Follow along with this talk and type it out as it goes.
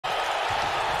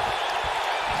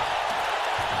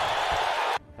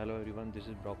everyone, this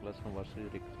is Brock Lesnar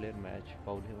versus Ric Flair match.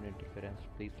 Foul human interference.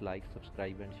 Please like,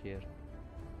 subscribe and share.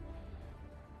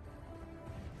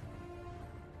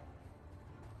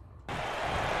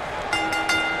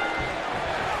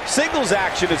 Singles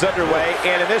action is underway,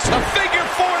 and in this, a figure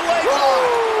four leg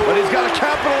lock. But he's got to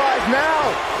capitalize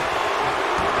now.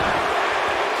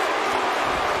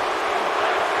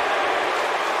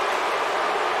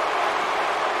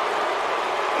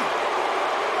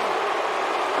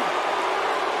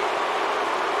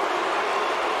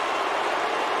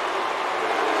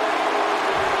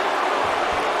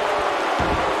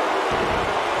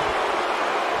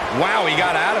 Wow, he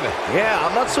got out of it. Yeah,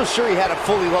 I'm not so sure he had it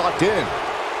fully locked in.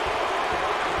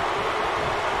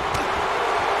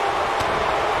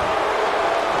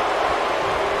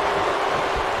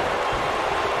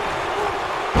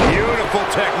 Beautiful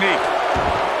technique.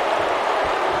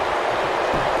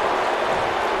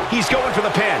 He's going for the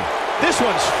pin. This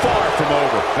one's far from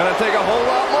over. Gonna take a whole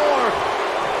lot more.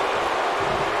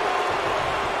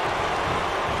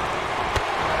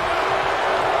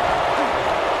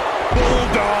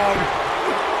 Bulldog.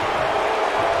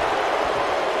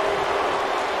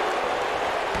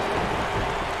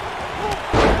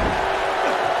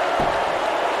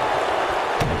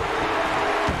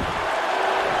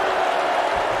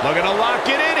 Looking to lock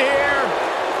it in here.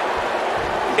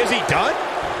 Is he done?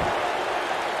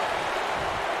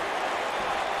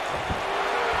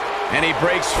 And he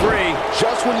breaks free.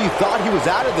 Just when you thought he was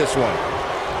out of this one.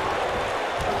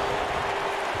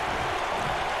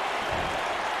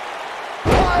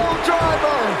 Pile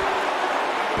driver!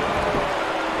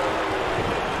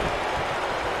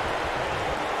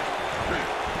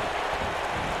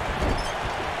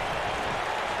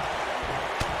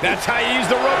 That's how you use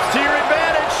the ropes to your advantage.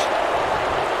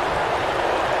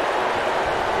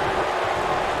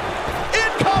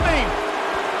 Incoming!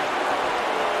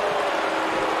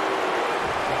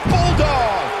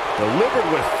 Bulldog! Delivered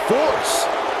with force.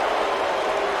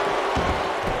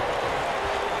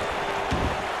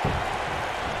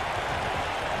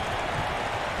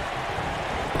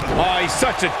 Oh, he's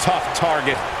such a tough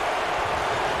target.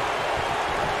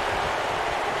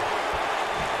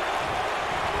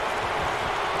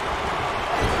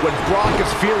 When Brock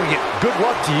is feeling it, good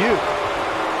luck to you.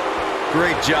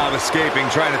 Great job escaping,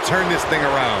 trying to turn this thing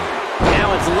around.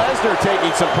 Now it's Lesnar taking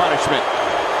some punishment.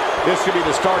 This could be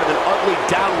the start of an ugly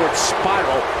downward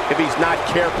spiral if he's not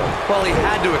careful. Well, he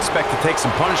had to expect to take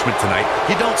some punishment tonight.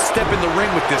 You don't step in the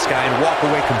ring with this guy and walk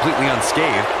away completely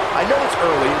unscathed. I know it's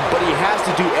early, but he has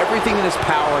to do everything in his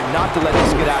power not to let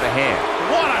this get out of hand.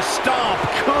 What a stomp!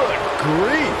 Good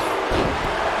grief!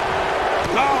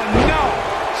 Oh, no!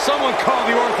 Someone call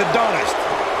the orthodontist.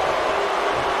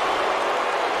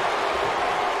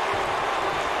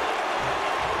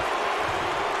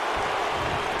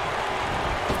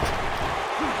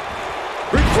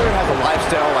 Ric Flair has a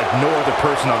lifestyle like no other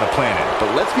person on the planet.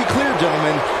 But let's be clear,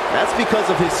 gentlemen, that's because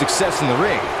of his success in the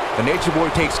ring. The Nature Boy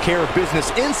takes care of business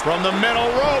From the middle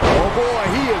rope. Oh boy,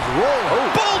 he is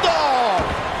rolling. Oh. Bulldog!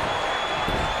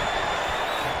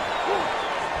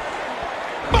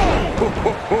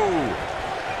 Boom!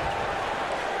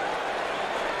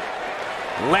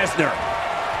 Lesnar.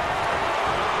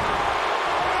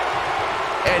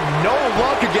 And no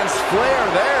luck against Flair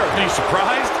there. Are you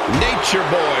surprised? Nature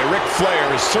Boy Ric Flair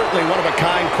is certainly one of a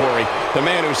kind, Corey. The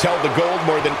man who's held the gold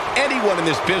more than anyone in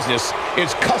this business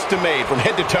is custom made from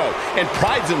head to toe and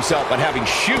prides himself on having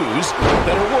shoes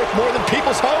that are worth more than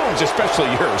people's homes,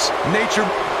 especially yours. Nature.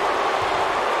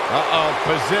 Uh-oh,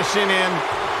 position in.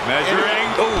 Measuring.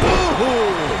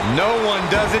 Ooh. No one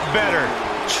does it better.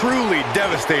 Truly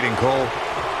devastating, Cole.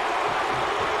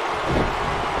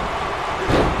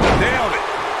 Nailed it.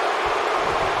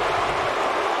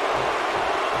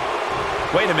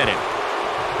 Wait a minute.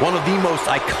 One of the most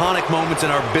iconic moments in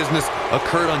our business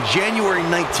occurred on January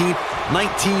 19th,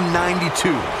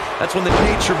 1992. That's when the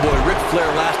Nature Boy, Ric Flair,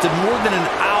 lasted more than an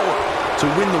hour to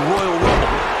win the Royal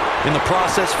Rumble. In the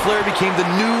process, Flair became the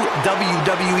new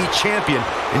WWE Champion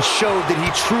and showed that he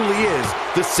truly is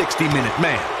the 60-minute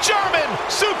man. German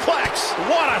suplex.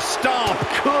 What a stomp.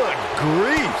 Good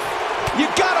grief. You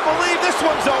gotta believe this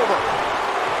one's over.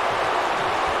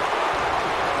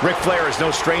 Ric Flair is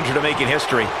no stranger to making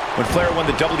history. When Flair won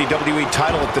the WWE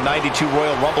title at the '92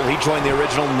 Royal Rumble, he joined the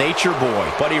original Nature Boy.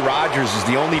 Buddy Rogers is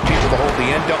the only people to hold the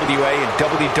NWA and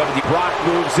WWE. Brock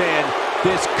moves in.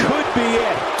 This could be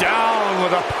it. Down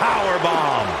with a power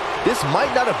bomb. This might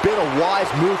not have been a wise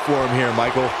move for him here,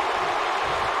 Michael.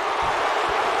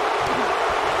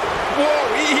 Whoa,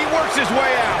 he works his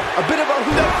way out. A bit of a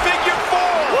The figure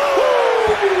four.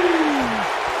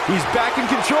 He's back in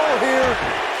control here.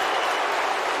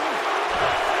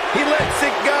 He lets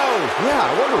it go. Yeah,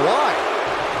 I wonder why.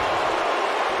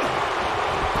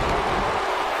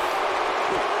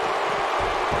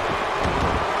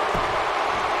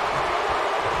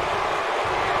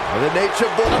 The Nature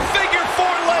Boy. A figure four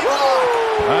leg lock.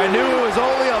 I knew it was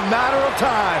only a matter of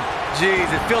time. Jeez,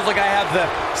 it feels like I have the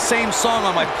same song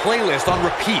on my playlist on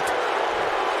repeat.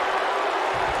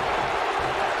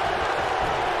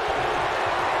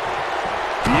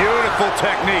 Beautiful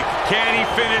technique. Can he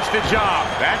finish the job?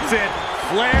 That's it.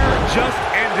 Flair just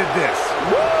ended this.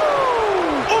 Woo!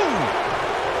 Ooh!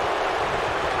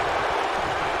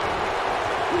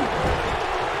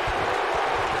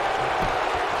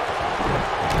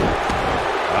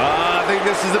 I think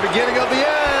this is the beginning of the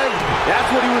end.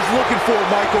 That's what he was looking for,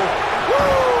 Michael.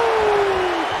 Woo!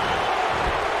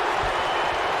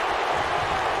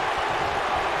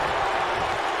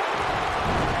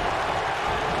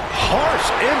 Harsh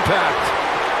impact.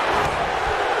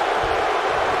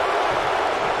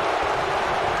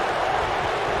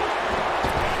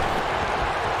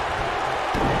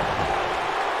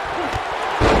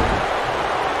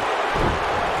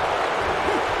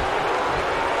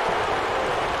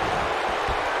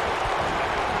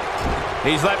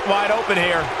 He's left wide open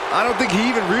here. I don't think he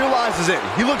even realizes it.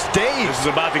 He looks dazed. This is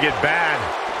about to get bad.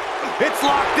 It's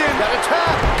locked in. Got a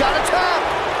tap. Got a tap.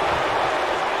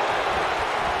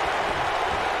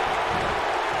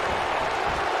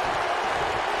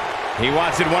 He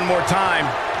wants it one more time.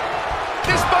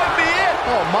 This might be it.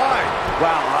 Oh, my.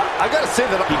 Wow, I got to say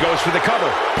that He goes for the cover.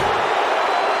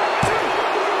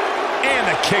 And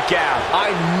a kick out.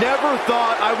 I never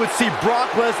thought I would see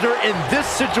Brock Lesnar in this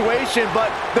situation,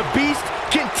 but the Beast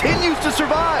continues to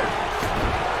survive.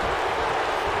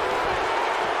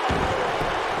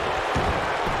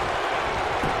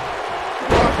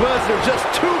 Brock Lesnar just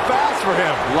too fast for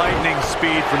him. Lightning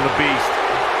speed from the Beast.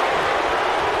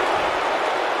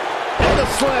 And the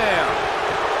slam.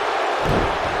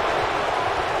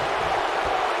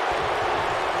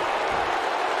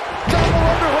 Double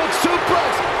underhook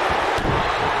suplex.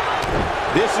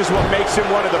 This is what makes him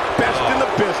one of the best in the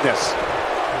business.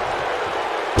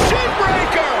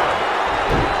 Shinbreaker!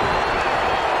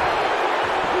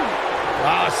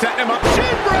 Setting him up.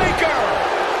 Shinbreaker!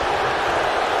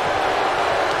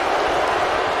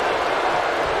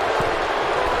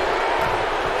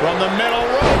 From the middle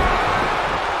rope.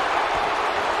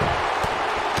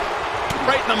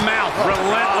 Right in the mouth.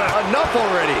 Relentless. Enough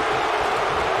already.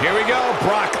 Here we go.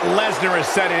 Brock Lesnar is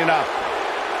setting it up.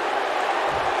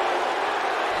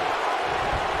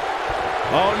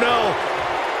 Oh, no.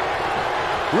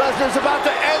 Lesnar's about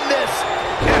to end this.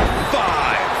 F5.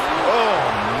 Oh,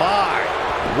 my.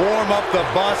 Warm up the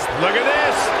bus. Look at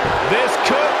this. This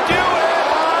could do it.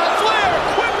 Flair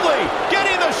quickly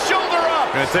getting the shoulder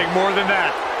up. Gonna take more than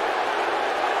that.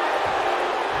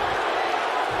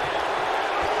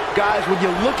 Guys, when you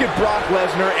look at Brock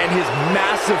Lesnar and his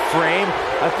massive frame,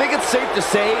 I think it's safe to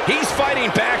say He's fighting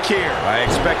back here. I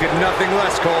expected nothing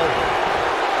less, Cole.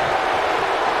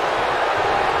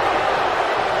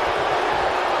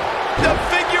 The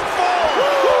figure four.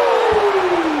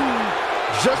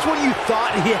 just when you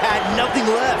thought he had nothing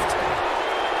left.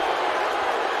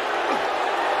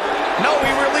 No,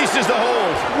 he releases the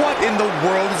hold. What in the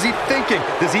world is he thinking?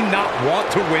 Does he not want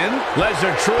to win?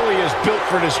 Lesnar truly is built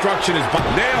for destruction.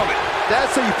 Nailed it.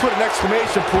 That's how you put an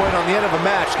exclamation point on the end of a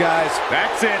match, guys.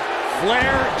 That's it.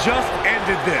 Flair just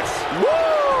ended this. Woo!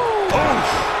 Oof.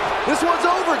 This one's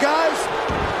over, guys.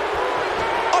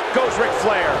 Up goes Ric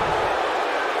Flair.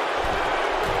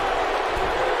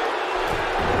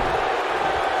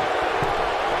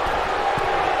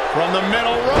 From the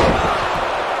middle rope.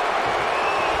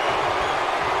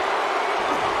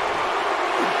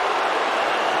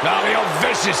 Now the old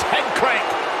vicious head crank.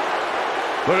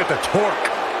 Look at the torque.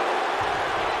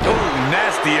 Oh,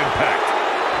 nasty impact.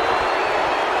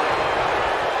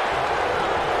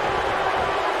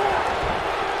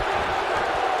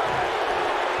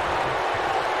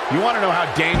 You want to know how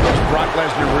dangerous Brock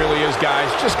Lesnar really is, guys?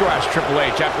 Just go ask Triple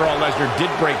H. After all, Lesnar did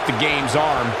break the game's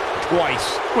arm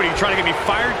twice. What, are you trying to get me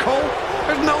fired, Cole?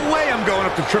 There's no way I'm going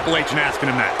up to Triple H and asking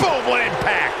him that. Boom, what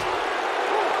impact.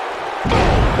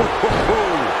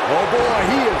 Oh, boy,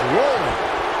 he is rolling.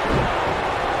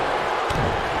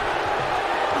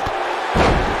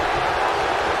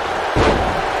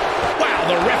 Wow,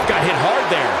 the ref got hit hard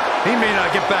there. He may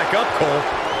not get back up, Cole.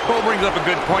 Cole brings up a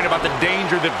good point about the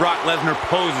danger that Brock Lesnar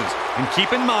poses. And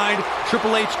keep in mind,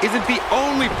 Triple H isn't the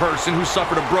only person who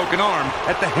suffered a broken arm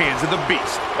at the hands of the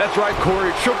Beast. That's right,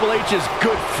 Corey. Triple H's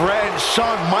good friend,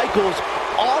 Shawn Michaels,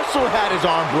 also had his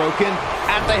arm broken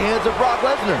at the hands of Brock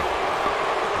Lesnar.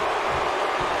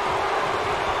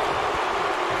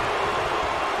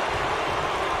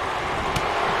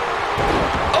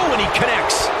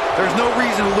 There's no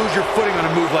reason to lose your footing on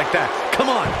a move like that. Come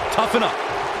on, toughen up.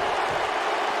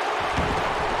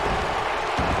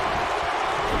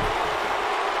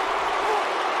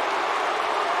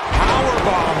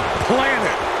 Powerbomb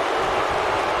planted.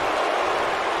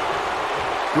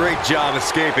 Great job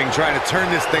escaping, trying to turn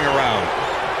this thing around.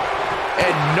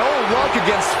 And no luck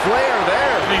against Flair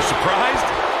there. Are you surprised?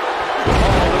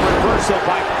 Oh, the reversal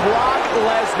by Brock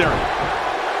Lesnar.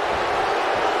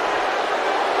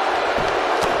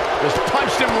 Just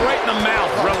punched him right in the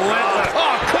mouth. Relentless.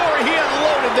 Oh, Corey, he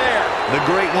unloaded there. The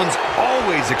great ones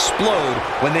always explode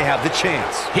when they have the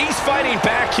chance. He's fighting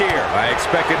back here. I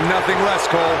expected nothing less,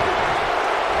 Cole.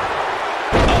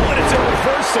 Oh, and it's a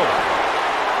reversal.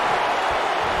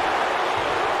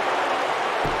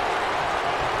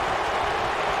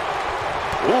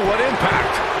 Ooh, what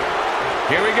impact.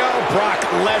 Here we go. Brock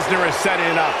Lesnar is setting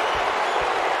it up.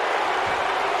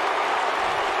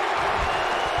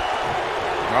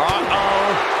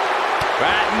 Uh-oh.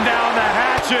 Batten down the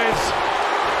hatches.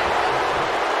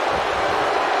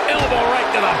 Elbow right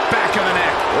to the back of the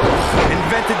neck.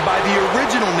 Invented by the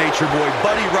original Nature Boy,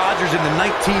 Buddy Rogers, in the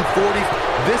 1940s,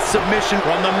 this submission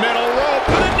From the middle rope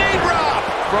with a knee drop.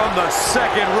 from the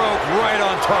second rope, right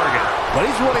on target. But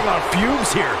he's running on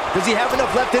fumes here. Does he have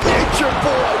enough left in Nature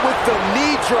Boy with the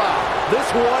knee drop? This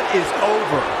one is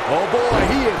over. Oh boy,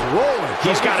 he is rolling.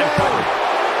 He's got it covered.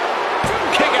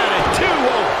 Kick out at 2.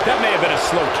 Whoa, that may have been a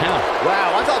slow count.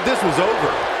 Wow, I thought this was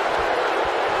over.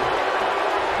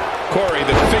 Corey,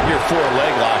 the figure 4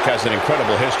 leg lock has an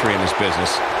incredible history in this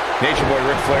business. Nature Boy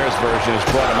Ric Flair's version has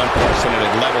brought him unprecedented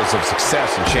levels of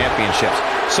success and championships.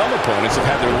 Some opponents have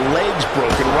had their legs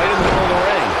broken right in the middle of the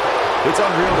ring. It's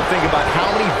unreal to think about how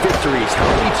many victories, how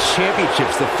many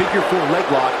championships the figure 4 leg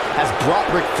lock has brought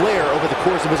Ric Flair over the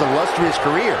course of his illustrious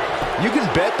career. You can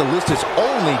bet the list is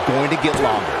only going to get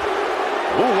longer.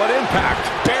 Ooh, what impact.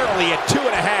 Barely at 2.5.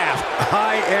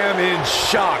 I am in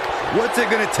shock. What's it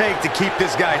going to take to keep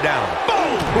this guy down?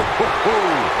 Boom!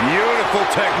 Beautiful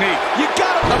technique. You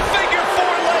got him, the figure 4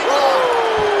 leg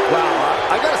lock. Wow,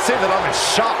 I got to say that I'm in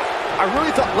shock. I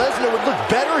really thought Lesnar would look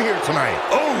better here tonight.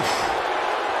 Oof.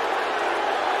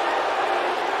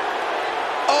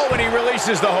 Oh, and he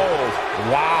releases the hold.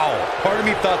 Wow. Part of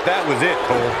me thought that was it,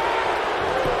 Cole.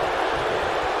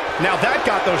 Now that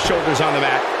got those shoulders on the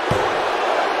mat.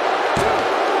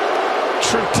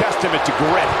 True testament to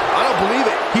grit. I don't believe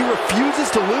it. He refuses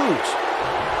to lose.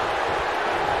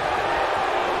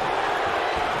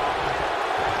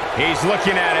 He's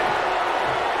looking at it.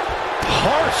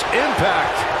 Harsh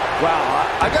impact. Wow,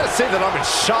 I gotta say that I'm in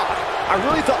shock. I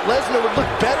really thought Lesnar would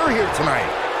look better here tonight.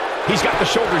 He's got the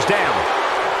shoulders down.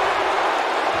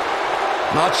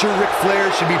 Not sure Ric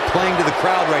Flair should be playing to the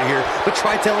crowd right here, but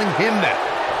try telling him that.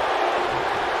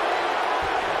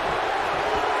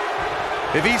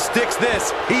 If he sticks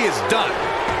this, he is done.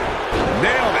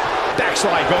 Nailed it.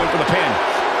 Backslide going for the pin.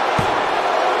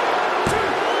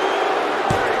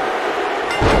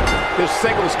 This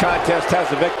singles contest has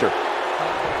the victor.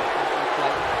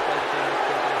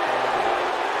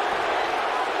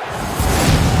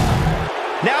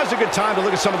 Now's a good time to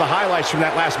look at some of the highlights from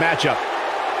that last matchup.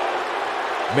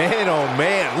 Man, oh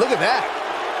man, look at that.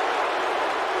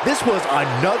 This was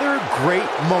another great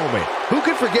moment. Who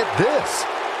could forget this?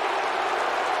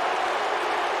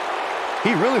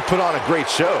 He really put on a great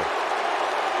show.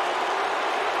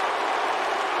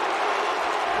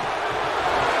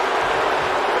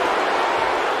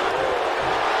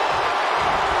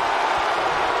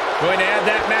 Going to add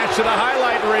that match to the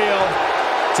highlight reel.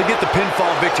 To get the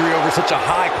pinfall victory over such a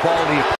high quality